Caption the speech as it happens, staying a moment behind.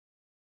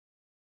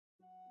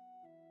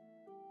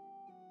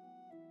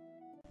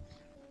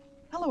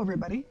Hello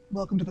everybody,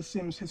 welcome to the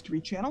Sims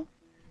History channel.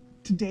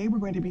 Today we're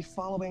going to be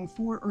following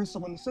 4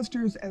 Ursuline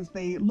sisters as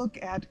they look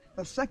at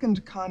the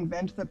second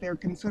convent that they're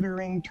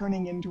considering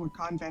turning into a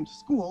convent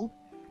school.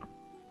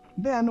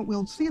 Then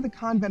we'll see the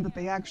convent that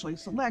they actually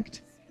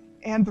select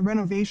and the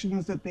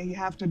renovations that they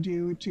have to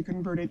do to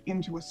convert it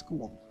into a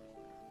school.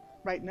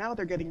 Right now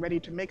they're getting ready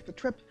to make the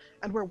trip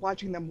and we're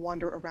watching them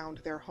wander around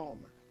their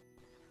home.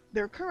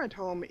 Their current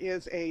home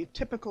is a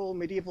typical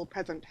medieval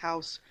peasant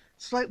house,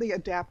 slightly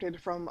adapted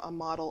from a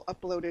model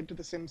uploaded to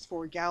the Sims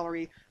 4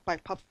 gallery by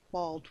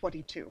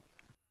Puffball22.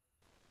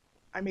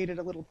 I made it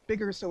a little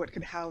bigger so it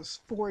could house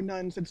 4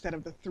 nuns instead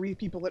of the 3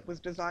 people it was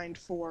designed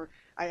for.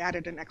 I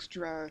added an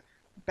extra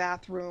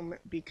bathroom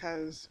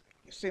because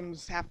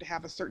Sims have to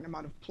have a certain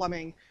amount of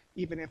plumbing,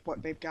 even if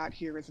what they've got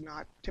here is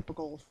not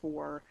typical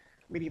for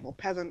medieval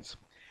peasants.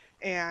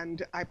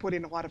 And I put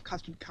in a lot of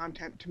custom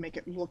content to make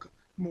it look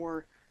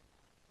more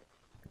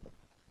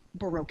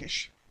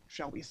Baroque-ish,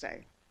 shall we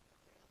say.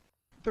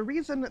 The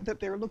reason that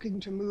they're looking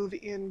to move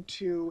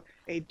into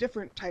a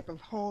different type of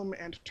home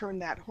and turn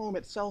that home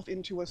itself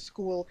into a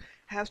school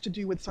has to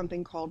do with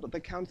something called the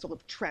Council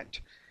of Trent.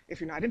 If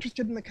you're not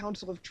interested in the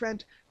Council of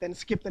Trent, then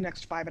skip the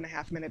next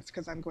 5.5 minutes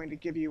because I'm going to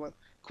give you a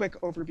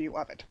quick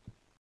overview of it.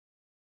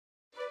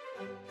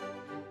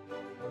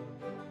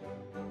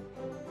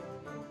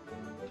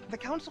 The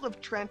Council of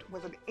Trent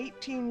was an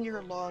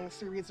 18-year-long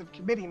series of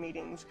committee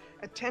meetings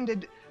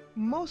attended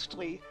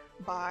mostly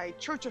by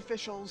church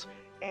officials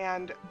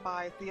and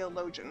by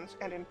theologians,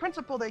 and in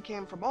principle they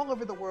came from all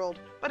over the world,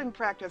 but in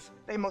practice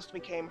they mostly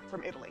came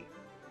from Italy.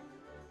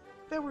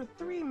 There were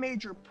 3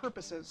 major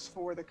purposes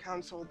for the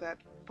council that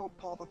Pope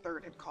Paul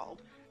III had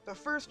called. The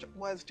first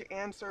was to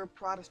answer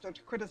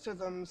Protestant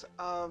criticisms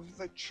of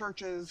the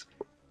church's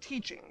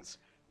teachings,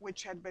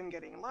 which had been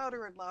getting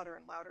louder and louder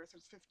and louder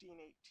since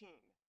 1518.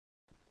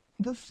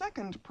 The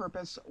second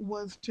purpose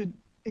was to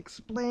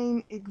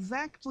explain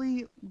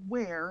exactly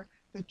where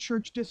the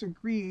church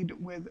disagreed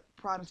with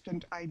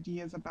Protestant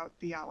ideas about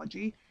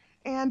theology,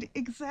 and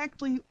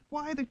exactly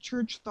why the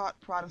church thought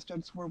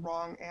Protestants were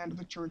wrong and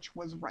the church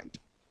was right.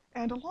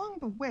 And along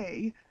the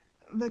way,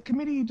 the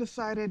committee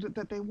decided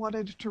that they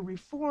wanted to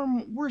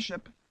reform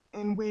worship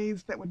in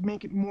ways that would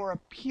make it more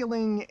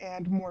appealing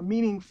and more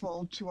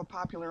meaningful to a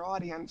popular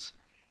audience,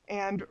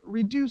 and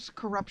reduce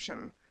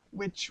corruption,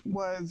 which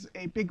was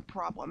a big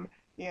problem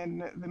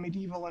in the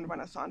medieval and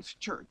Renaissance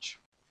church.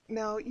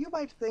 Now, you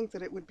might think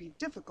that it would be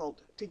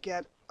difficult to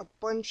get a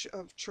bunch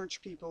of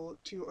church people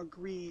to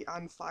agree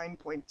on fine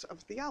points of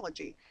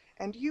theology,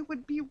 and you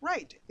would be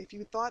right if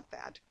you thought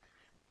that.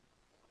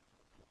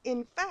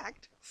 In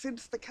fact,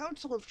 since the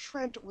Council of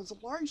Trent was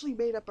largely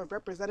made up of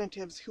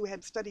representatives who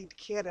had studied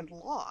canon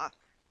law,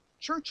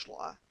 church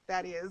law,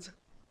 that is,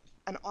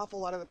 an awful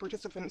lot of the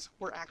participants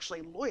were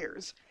actually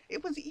lawyers,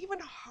 it was even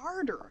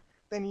harder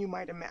than you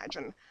might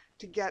imagine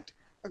to get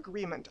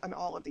agreement on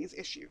all of these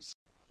issues.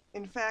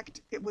 In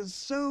fact, it was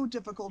so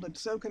difficult and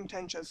so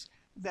contentious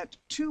that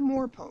 2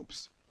 more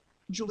popes,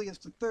 Julius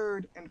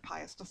III and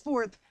Pius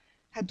IV,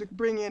 had to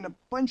bring in a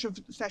bunch of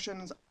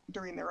sessions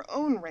during their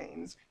own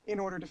reigns in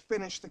order to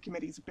finish the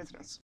committee's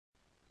business.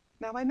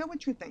 Now, I know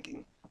what you're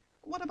thinking.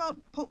 What about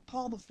Pope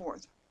Paul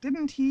IV?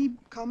 Didn't he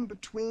come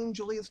between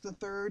Julius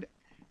III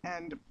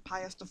and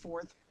Pius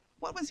IV?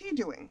 What was he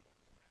doing?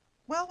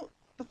 Well,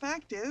 the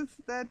fact is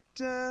that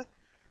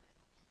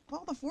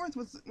Paul IV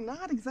was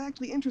not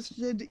exactly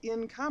interested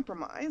in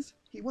compromise.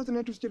 He wasn't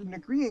interested in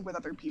agreeing with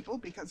other people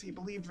because he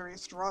believed very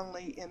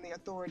strongly in the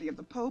authority of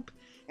the Pope,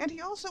 and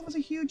he also was a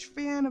huge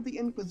fan of the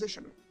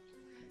Inquisition.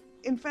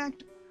 In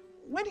fact,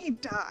 when he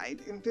died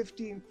in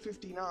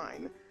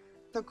 1559,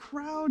 the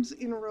crowds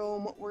in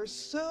Rome were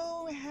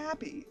so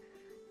happy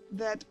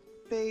that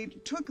they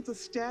took the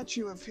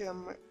statue of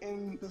him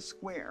in the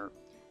square,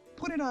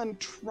 put it on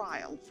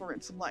trial for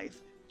its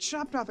life,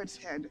 chopped off its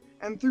head,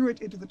 and threw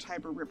it into the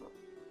Tiber River.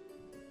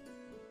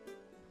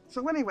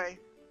 So anyway,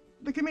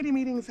 the committee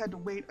meetings had to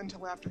wait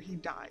until after he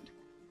died.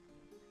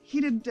 He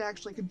didn't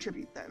actually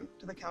contribute then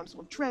to the Council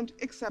of Trent,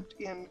 except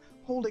in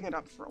holding it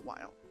up for a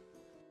while.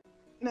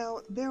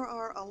 Now, there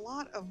are a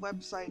lot of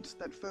websites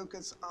that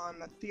focus on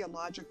the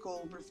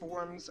theological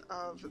reforms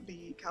of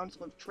the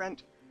Council of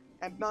Trent,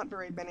 and not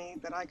very many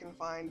that I can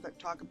find that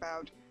talk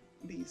about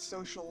the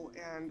social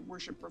and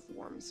worship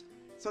reforms.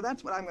 So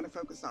that's what I'm going to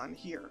focus on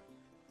here.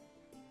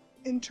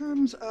 In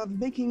terms of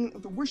making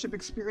the worship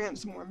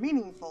experience more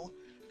meaningful,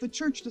 the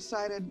church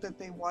decided that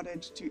they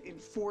wanted to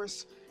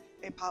enforce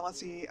a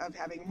policy of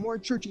having more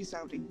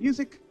churchy-sounding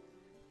music,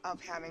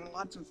 of having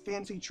lots of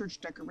fancy church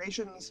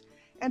decorations,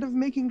 and of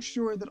making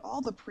sure that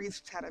all the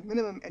priests had a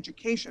minimum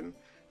education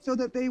so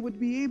that they would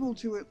be able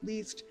to at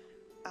least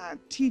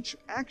teach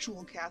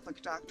actual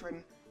Catholic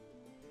doctrine,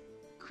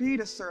 create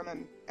a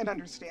sermon, and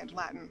understand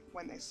Latin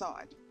when they saw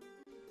it.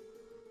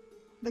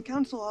 The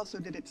council also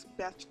did its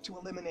best to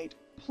eliminate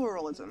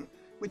pluralism,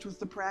 which was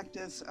the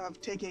practice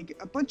of taking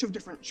a bunch of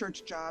different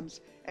church jobs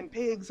and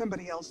paying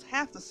somebody else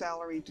half the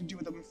salary to do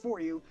them for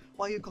you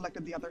while you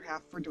collected the other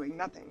half for doing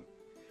nothing.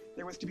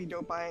 There was to be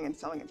no buying and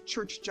selling of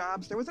church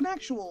jobs. There was an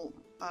actual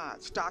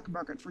stock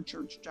market for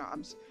church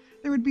jobs.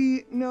 There would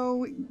be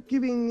no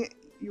giving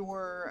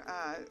your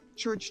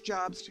church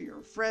jobs to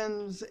your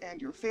friends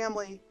and your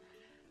family.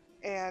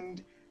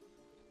 And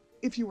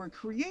if you were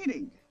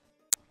creating,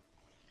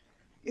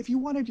 if you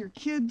wanted your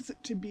kids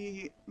to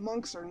be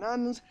monks or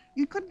nuns,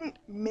 you couldn't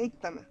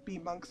make them be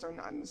monks or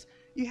nuns.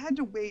 You had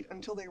to wait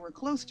until they were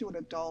close to an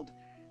adult.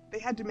 They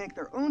had to make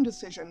their own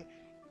decision,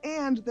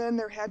 and then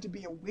there had to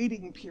be a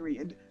waiting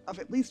period of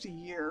at least a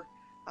year,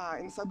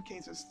 in some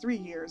cases 3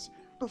 years,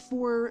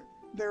 before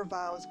their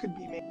vows could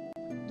be made.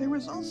 There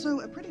was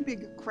also a pretty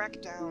big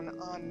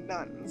crackdown on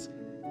nuns,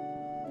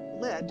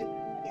 led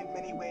in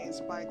many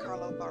ways by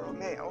Carlo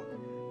Borromeo,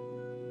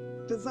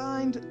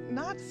 designed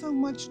not so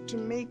much to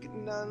make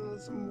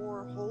nuns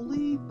more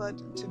holy,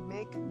 but to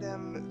make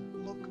them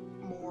look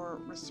more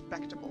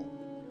respectable.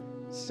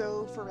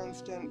 So, for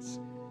instance,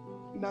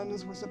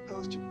 nuns were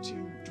supposed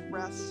to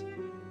dress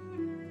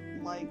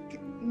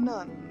like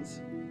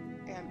nuns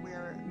and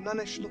wear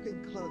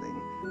nunnish-looking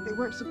clothing. They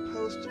weren't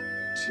supposed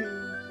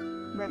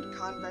to rent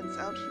convents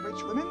out to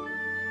rich women.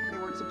 They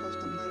weren't supposed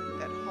to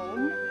live at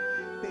home.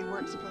 They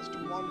weren't supposed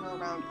to wander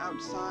around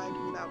outside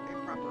without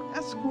a proper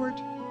escort.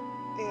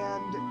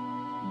 And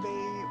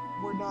they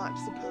were not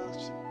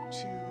supposed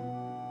to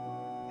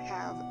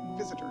have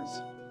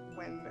visitors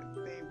when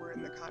they were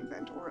in the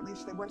convent, or at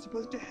least they weren't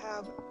supposed to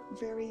have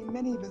very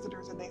many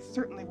visitors, and they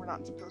certainly were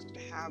not supposed to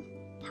have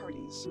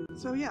parties.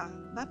 So yeah,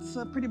 that's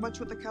pretty much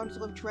what the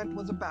Council of Trent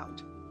was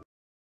about.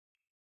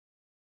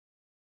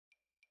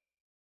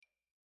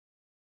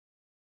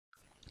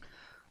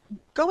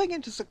 Going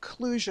into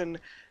seclusion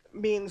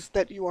means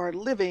that you are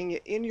living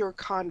in your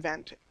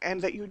convent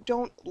and that you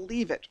don't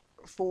leave it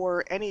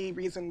for any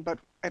reason but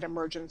an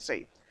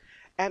emergency.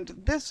 And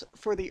this,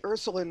 for the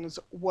Ursulines,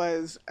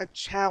 was a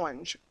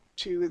challenge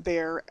to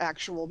their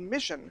actual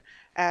mission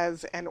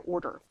as an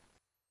order.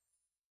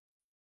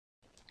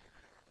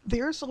 The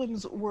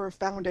Ursulines were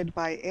founded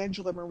by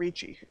Angela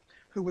Merici,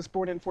 who was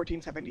born in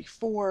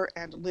 1474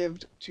 and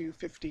lived to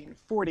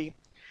 1540.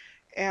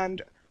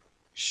 And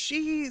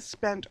she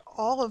spent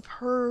all of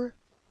her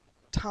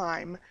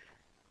time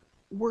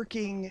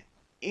working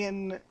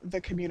in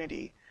the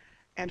community.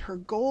 And her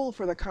goal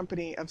for the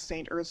Company of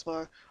St.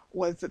 Ursula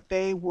was that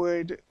they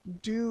would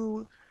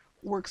do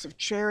works of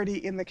charity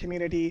in the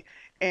community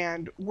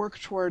and work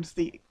towards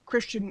the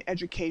Christian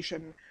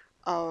education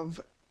of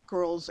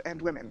girls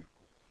and women.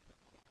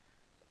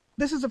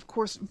 This is, of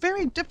course,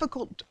 very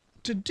difficult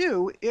to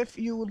do if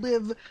you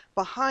live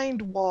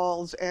behind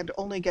walls and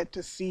only get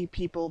to see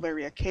people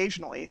very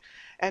occasionally.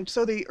 And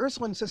so the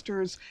Ursuline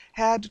Sisters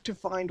had to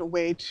find a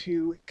way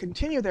to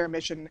continue their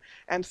mission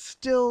and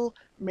still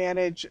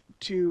manage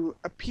to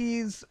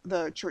appease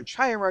the church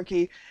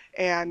hierarchy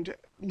and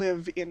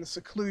live in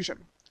seclusion.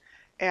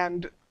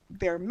 And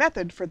their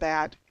method for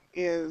that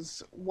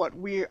is what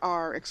we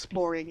are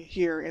exploring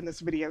here in this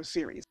video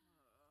series.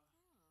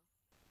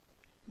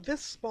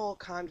 This small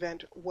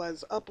convent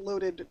was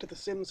uploaded to the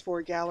Sims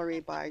 4 gallery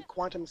by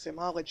Quantum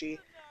Simology,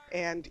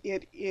 and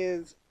it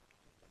is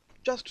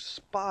just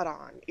spot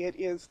on. It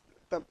is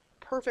the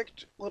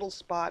perfect little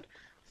spot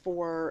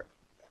for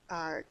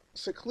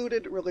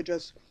secluded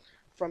religious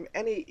from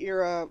any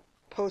era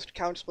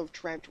post-Council of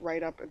Trent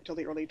right up until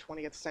the early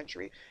 20th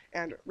century.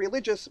 And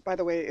religious, by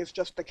the way, is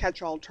just the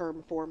catch-all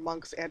term for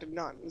monks and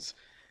nuns,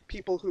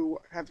 people who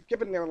have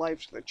given their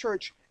lives to the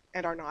church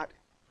and are not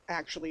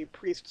actually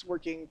priests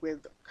working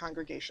with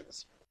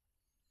congregations.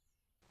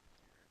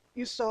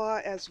 You saw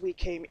as we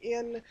came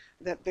in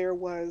that there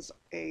was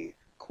a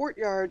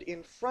courtyard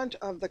in front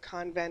of the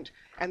convent,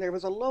 and there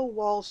was a low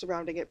wall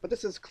surrounding it, but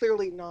this is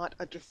clearly not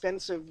a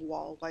defensive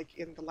wall like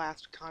in the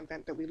last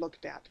convent that we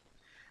looked at.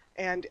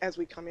 And as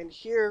we come in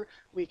here,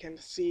 we can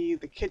see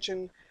the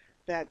kitchen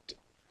that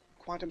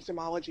Quantum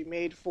Simology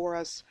made for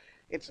us.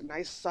 It's a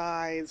nice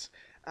size.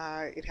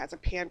 It has a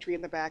pantry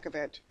in the back of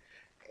it,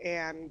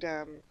 and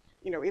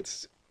you know,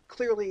 it's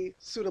clearly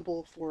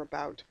suitable for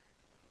about,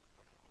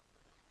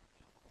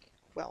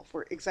 well,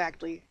 for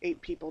exactly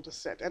 8 people to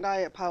sit. And I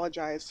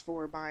apologize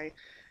for my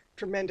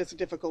tremendous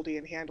difficulty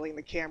in handling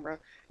the camera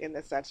in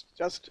this. That's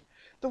just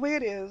the way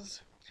it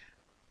is.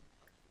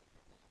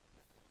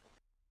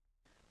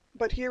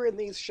 But here in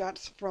these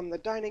shots from the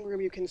dining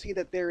room, you can see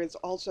that there is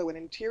also an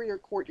interior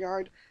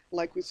courtyard,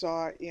 like we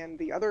saw in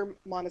the other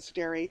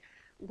monastery,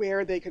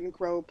 where they can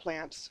grow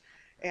plants,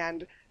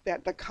 and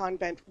that the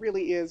convent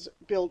really is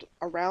built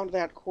around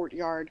that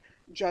courtyard,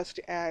 just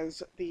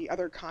as the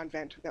other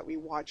convent that we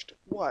watched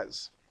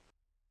was.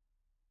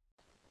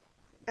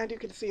 And you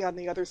can see on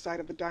the other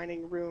side of the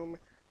dining room,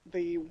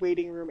 the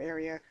waiting room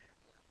area,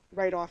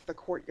 right off the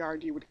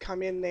courtyard. You would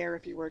come in there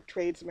if you were a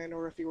tradesman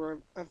or if you were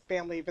a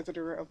family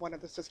visitor of one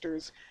of the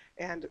sisters,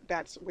 and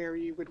that's where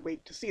you would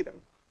wait to see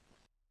them.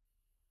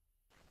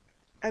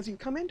 As you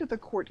come into the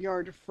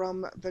courtyard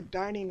from the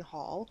dining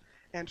hall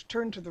and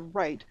turn to the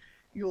right,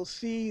 you'll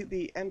see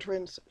the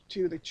entrance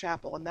to the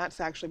chapel, and that's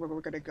actually where we're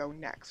going to go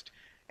next.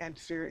 And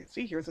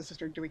see, here's the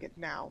sister doing it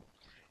now.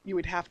 You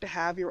would have to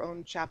have your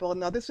own chapel.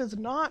 Now, this is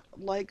not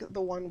like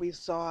the one we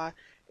saw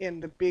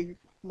in the big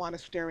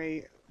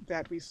monastery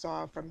that we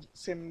saw from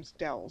Sims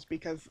Dells,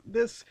 because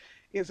this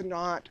is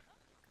not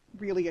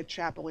really a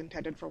chapel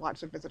intended for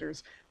lots of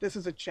visitors. This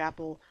is a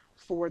chapel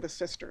for the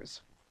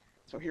sisters.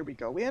 So here we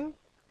go in,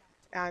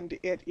 and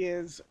it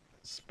is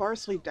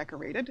sparsely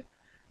decorated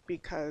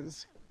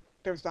because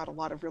there's not a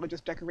lot of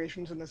religious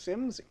decorations in The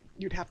Sims.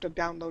 You'd have to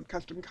download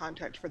custom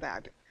content for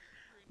that.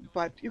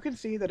 But you can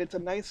see that it's a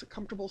nice,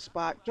 comfortable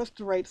spot, just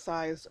the right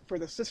size for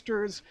the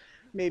sisters.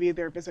 Maybe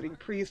they're visiting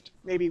priest,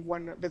 maybe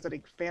one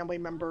visiting family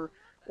member,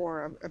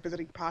 or a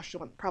visiting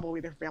postulant. Probably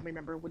their family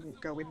member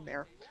wouldn't go in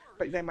there,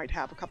 but they might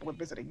have a couple of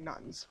visiting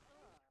nuns.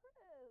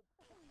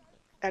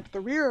 At the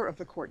rear of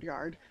the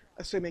courtyard,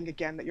 assuming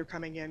again that you're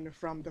coming in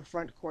from the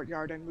front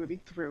courtyard and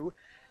moving through,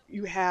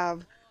 you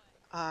have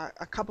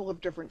a couple of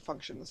different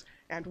functions.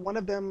 And one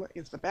of them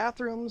is the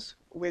bathrooms,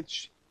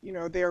 which, you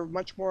know, they're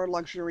much more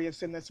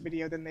luxurious in this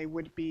video than they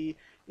would be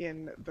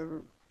in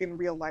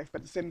real life,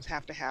 but the Sims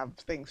have to have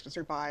things to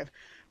survive.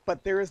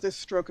 But there is this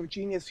stroke of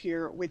genius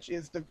here, which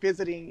is the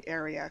visiting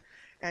area.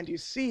 And you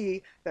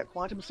see that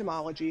quantum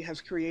simology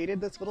has created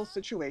this little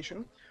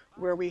situation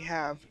where we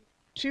have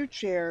two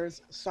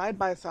chairs side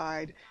by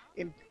side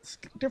in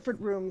different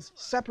rooms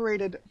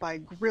separated by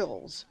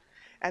grills.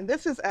 And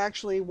this is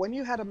actually when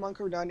you had a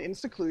monk or nun in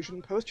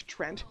seclusion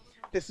post-Trent,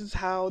 this is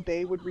how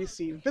they would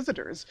receive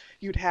visitors.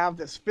 You'd have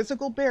this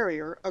physical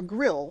barrier, a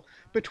grill,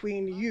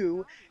 between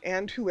you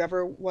and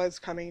whoever was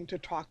coming to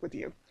talk with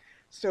you,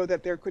 so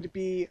that there could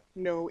be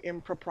no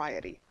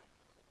impropriety.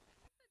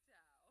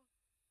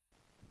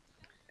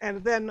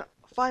 And then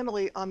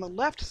finally, on the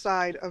left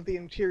side of the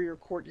interior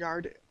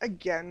courtyard,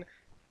 again,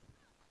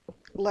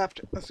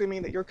 left,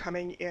 assuming that you're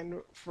coming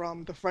in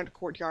from the front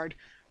courtyard,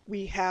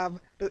 we have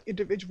the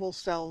individual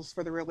cells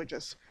for the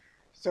religious.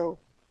 So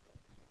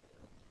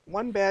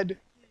one bed,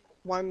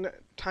 one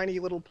tiny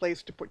little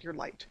place to put your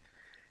light.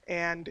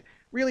 And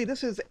really,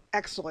 this is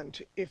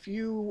excellent if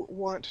you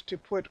want to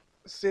put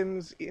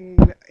Sims in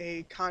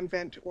a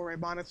convent or a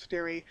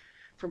monastery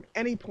from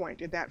any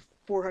point in that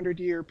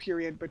 400-year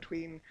period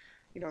between,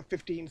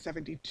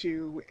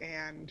 1572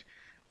 and,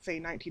 say,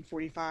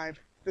 1945.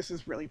 This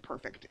is really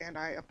perfect, and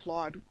I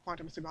applaud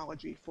quantum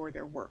simology for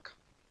their work.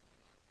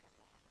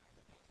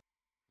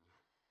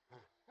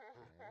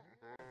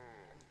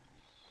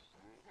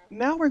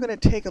 Now we're going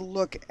to take a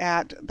look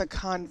at the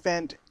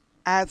convent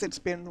as it's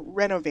been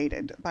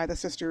renovated by the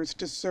sisters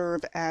to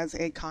serve as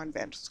a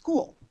convent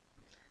school.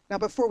 Now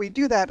before we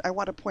do that, I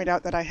want to point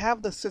out that I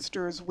have the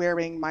sisters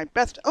wearing my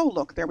best, oh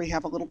look, there we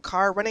have a little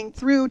car running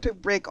through to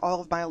break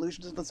all of my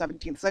illusions of the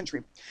 17th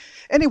century.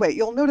 Anyway,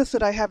 you'll notice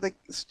that I have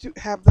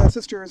the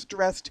sisters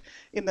dressed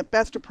in the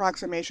best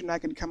approximation I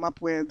could come up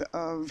with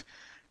of,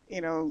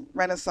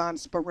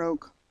 Renaissance,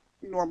 Baroque,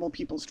 normal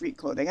people street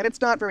clothing. And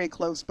it's not very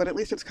close, but at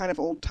least it's kind of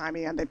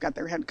old-timey and they've got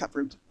their head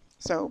covered.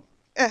 So,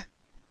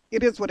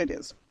 it is what it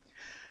is.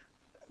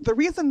 The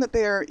reason that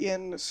they're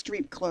in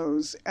street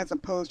clothes as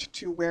opposed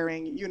to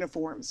wearing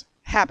uniforms,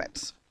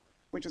 habits,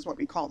 which is what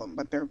we call them,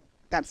 but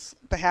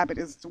the habit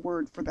is the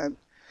word for the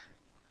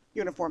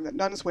uniform that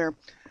nuns wear.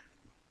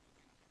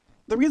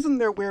 The reason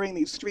they're wearing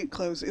these street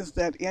clothes is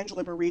that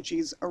Angela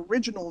Merici's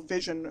original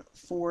vision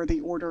for the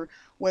order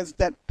was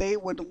that they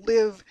would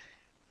live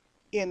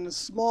in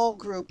small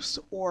groups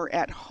or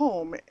at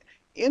home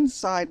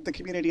inside the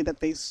community that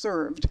they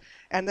served,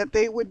 and that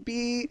they would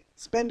be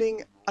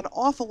spending an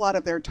awful lot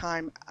of their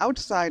time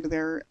outside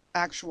their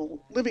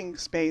actual living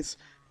space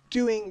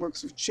doing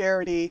works of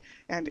charity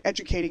and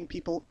educating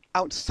people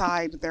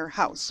outside their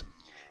house.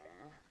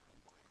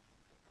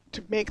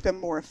 To make them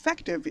more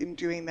effective in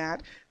doing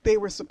that, they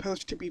were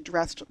supposed to be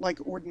dressed like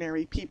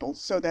ordinary people,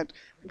 so that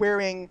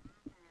wearing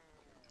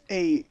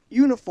a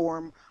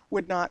uniform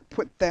would not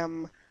put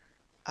them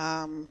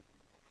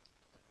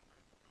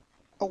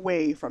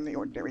away from the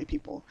ordinary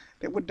people.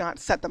 It would not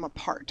set them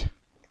apart.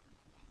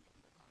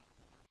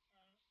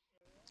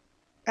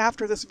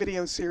 After this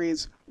video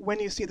series, when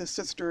you see the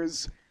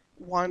sisters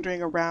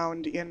wandering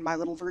around in my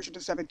little version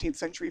of 17th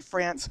century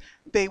France,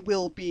 they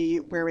will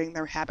be wearing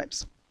their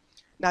habits.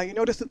 Now you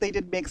notice that they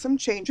did make some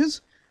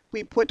changes.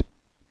 We put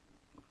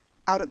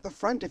out at the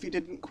front, if you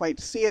didn't quite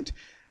see it,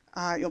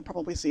 you'll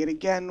probably see it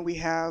again. We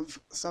have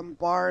some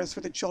bars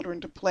for the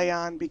children to play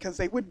on because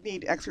they would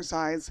need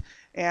exercise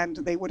and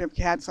they would have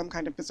had some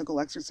kind of physical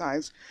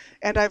exercise.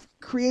 And I've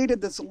created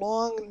this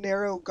long,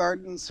 narrow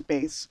garden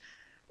space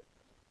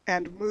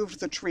and moved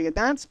the tree. And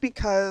that's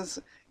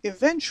because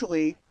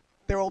eventually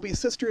there will be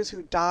sisters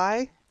who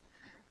die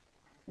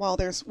while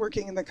they're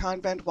working in the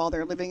convent, while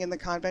they're living in the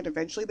convent.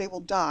 Eventually they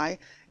will die.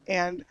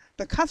 And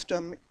the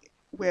custom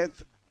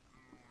with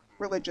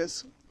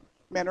religious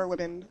men or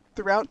women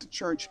throughout the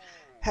church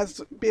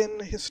has been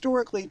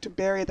historically to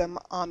bury them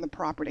on the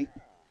property,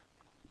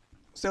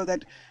 so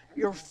that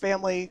your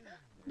family,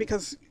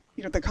 because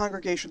the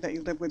congregation that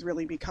you live with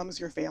really becomes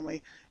your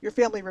family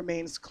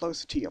remains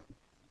close to you.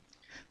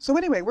 So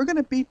anyway, we're going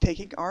to be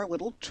taking our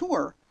little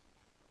tour.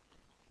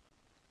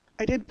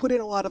 I did put in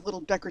a lot of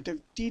little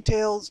decorative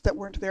details that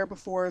weren't there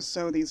before,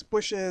 so these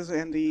bushes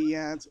and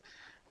the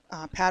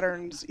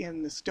patterns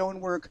in the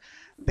stonework.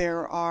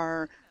 There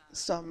are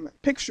some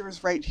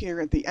pictures right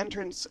here at the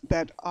entrance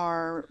that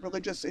are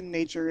religious in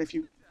nature. If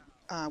you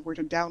were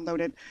to download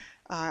it,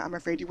 I'm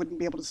afraid you wouldn't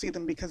be able to see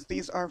them because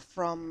these are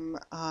from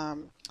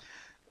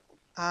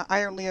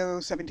Iron Leo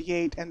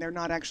 78 and they're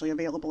not actually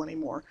available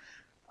anymore.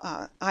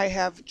 I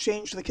have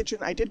changed the kitchen.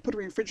 I did put a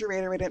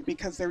refrigerator in it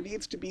because there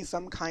needs to be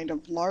some kind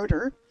of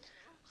larder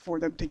for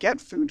them to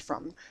get food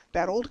from.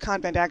 That old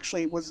convent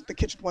actually was, the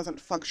kitchen wasn't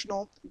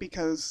functional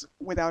because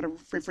without a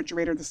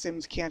refrigerator the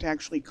Sims can't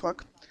actually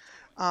cook.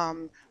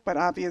 But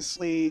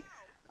obviously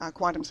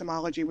quantum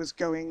simology was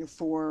going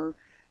for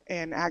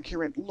an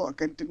accurate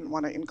look and didn't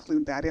want to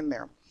include that in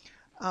there.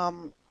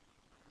 Um,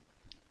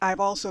 I've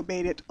also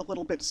made it a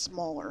little bit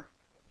smaller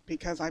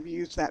because I've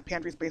used that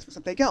pantry space for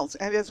something else.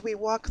 And as we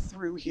walk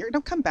through here,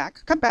 no, come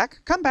back, come back,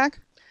 come back.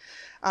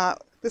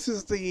 This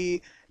is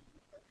the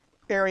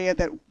area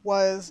that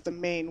was the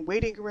main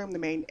waiting room, the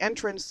main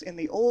entrance in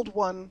the old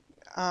one.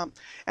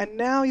 And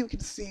now you can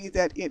see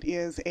that it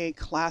is a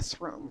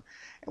classroom.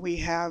 We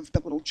have the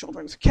little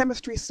children's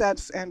chemistry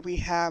sets and we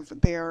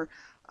have their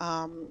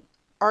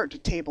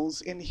art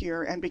tables in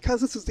here. And because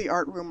this is the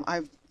art room,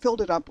 I've filled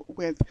it up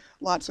with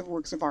lots of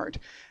works of art.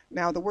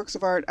 Now the works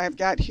of art I've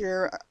got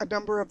here, a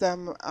number of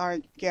them are,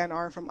 again,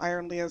 are from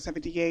Iron Leo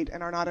 78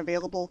 and are not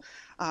available.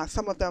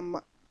 Some of them,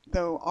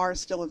 though, are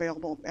still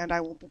available, and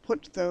I will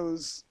put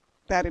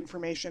that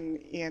information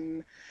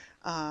in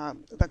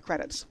the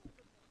credits.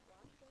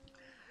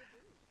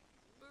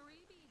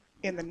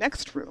 In the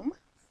next room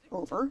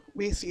over,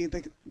 we see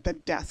the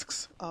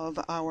desks of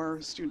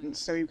our students.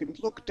 So you can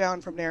look down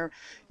from there.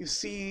 You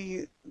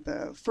see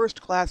the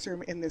first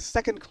classroom. In the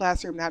second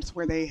classroom, that's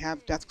where they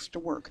have desks to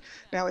work.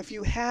 Now, if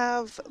you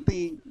have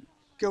the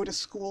Go to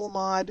School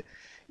mod,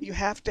 you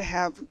have to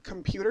have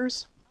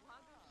computers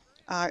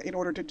in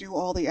order to do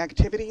all the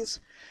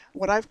activities.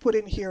 What I've put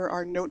in here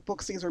are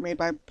notebooks. These are made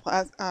by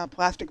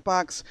Plastic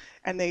Box,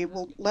 and they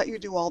will let you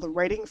do all the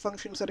writing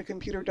functions that a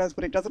computer does,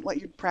 but it doesn't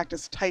let you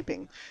practice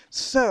typing.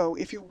 So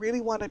if you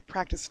really want to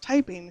practice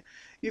typing,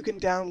 you can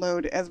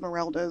download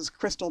Esmeralda's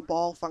crystal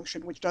ball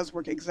function, which does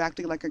work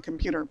exactly like a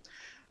computer.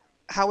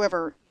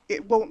 However,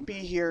 it won't be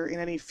here in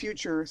any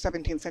future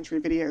 17th century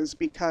videos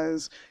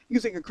because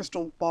using a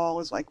crystal ball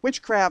is like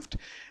witchcraft,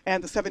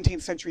 and the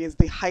 17th century is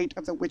the height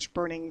of the witch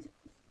burning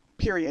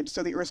period,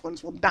 so the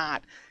Ursulines will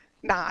not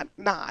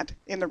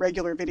in the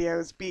regular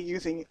videos be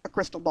using a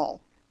crystal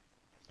ball.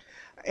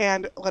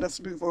 And let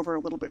us move over a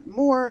little bit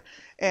more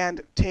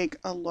and take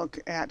a look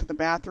at the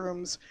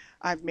bathrooms.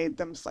 I've made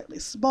them slightly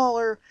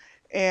smaller,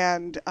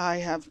 and I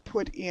have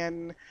put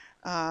in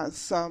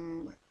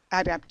some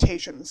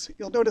adaptations.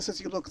 You'll notice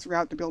as you look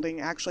throughout the building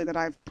actually that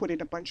I've put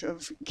in a bunch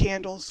of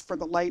candles for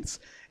the lights,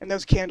 and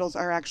those candles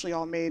are actually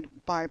all made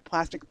by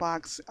Plastic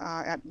Box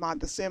at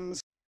Mod The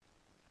Sims.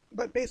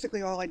 But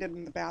basically all I did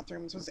in the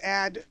bathrooms was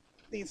add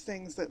these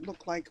things that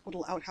look like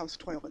little outhouse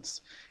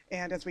toilets.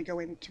 And as we go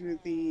into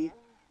the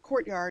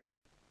courtyard,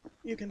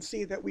 you can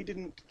see that we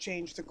didn't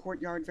change the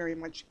courtyard very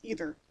much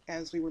either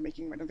as we were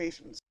making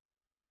renovations.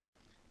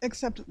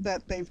 Except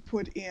that they've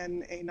put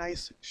in a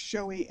nice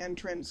showy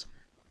entrance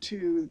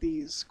to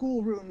the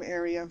schoolroom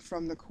area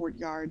from the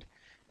courtyard.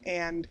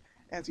 And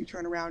as you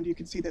turn around, you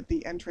can see that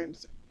the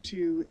entrance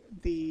to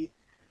the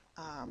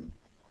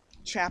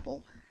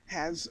chapel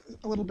has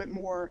a little bit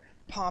more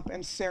pomp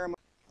and ceremony.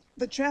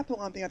 The chapel,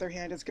 on the other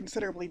hand, is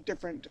considerably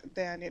different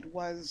than it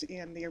was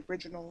in the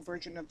original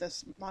version of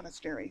this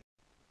monastery.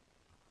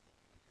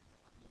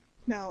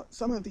 Now,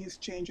 some of these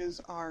changes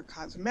are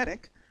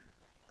cosmetic,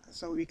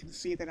 so we can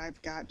see that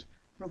I've got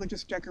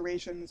religious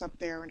decorations up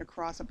there and a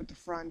cross up at the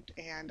front,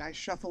 and I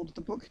shuffled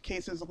the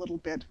bookcases a little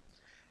bit.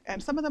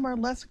 And some of them are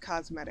less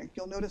cosmetic.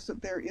 You'll notice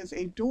that there is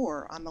a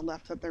door on the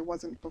left that there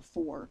wasn't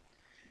before.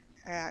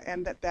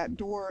 And that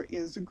door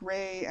is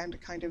gray and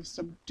kind of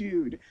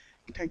subdued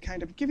to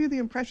kind of give you the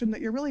impression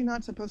that you're really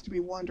not supposed to be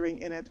wandering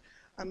in it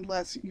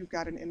unless you've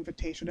got an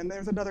invitation. And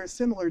there's another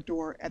similar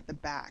door at the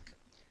back.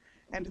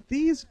 And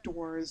these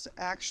doors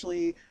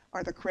actually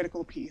are the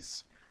critical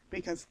piece,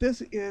 because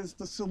this is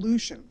the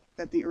solution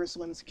that the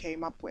Ursulines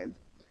came up with.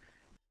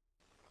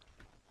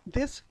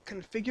 This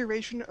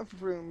configuration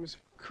of rooms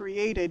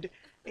created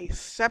a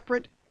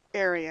separate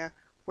area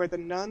where the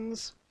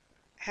nuns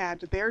had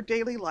their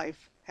daily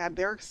life, had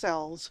their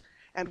cells,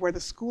 and where the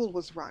school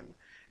was run.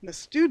 And the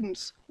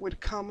students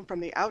would come from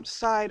the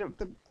outside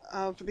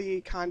of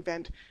the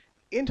convent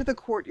into the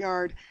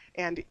courtyard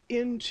and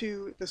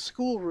into the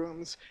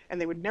schoolrooms, and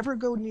they would never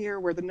go near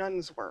where the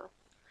nuns were.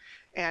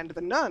 And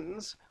the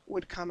nuns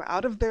would come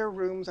out of their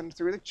rooms and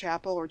through the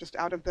chapel or just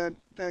out of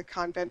the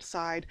convent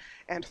side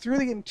and through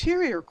the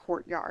interior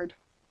courtyard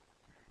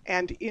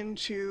and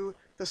into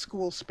the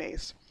school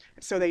space.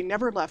 So they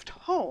never left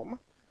home,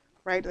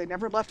 right? They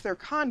never left their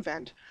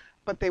convent,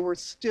 but they were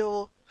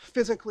still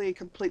physically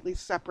completely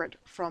separate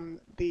from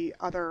the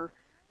other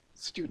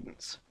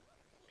students.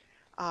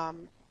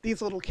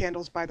 These little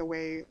candles, by the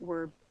way,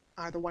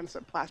 are the ones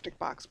that Plastic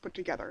Box put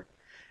together.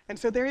 And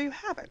so there you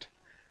have it.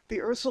 the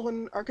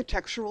Ursuline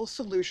architectural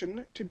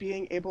solution to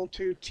being able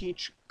to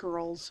teach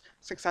girls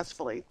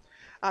successfully.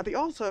 They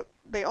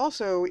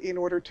also, in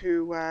order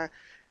to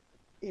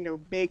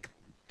make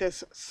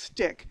this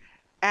stick,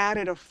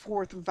 added a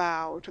fourth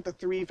vow to the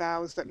three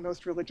vows that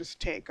most religions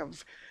take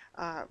of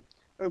uh,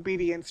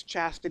 obedience,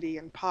 chastity,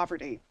 and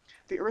poverty.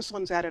 The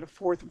Ursulines added a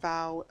fourth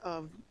vow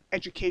of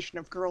education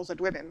of girls and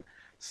women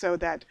so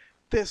that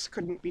this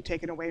couldn't be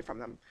taken away from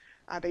them.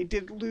 They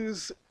did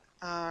lose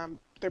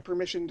their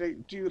permission to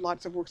do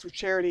lots of works of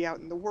charity out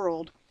in the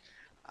world,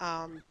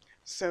 um,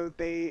 so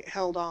they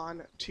held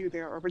on to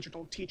their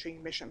original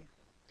teaching mission.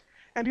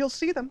 And you'll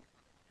see them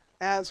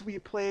as we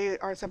play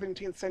our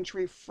 17th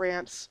century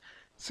France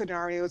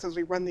scenarios, as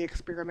we run the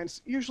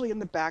experiments, usually in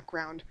the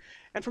background.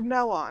 And from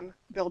now on,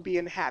 they'll be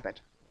in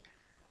habit.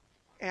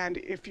 And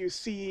if you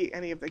see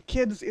any of the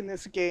kids in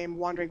this game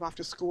wandering off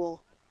to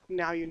school,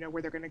 now you know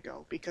where they're going to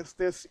go, because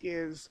this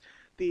is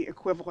the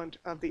equivalent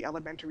of the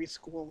elementary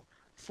school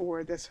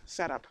for this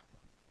setup.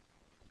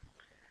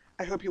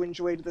 I hope you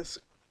enjoyed this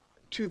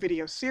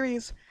 2-video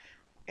series,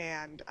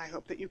 and I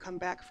hope that you come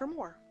back for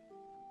more.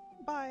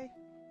 Bye.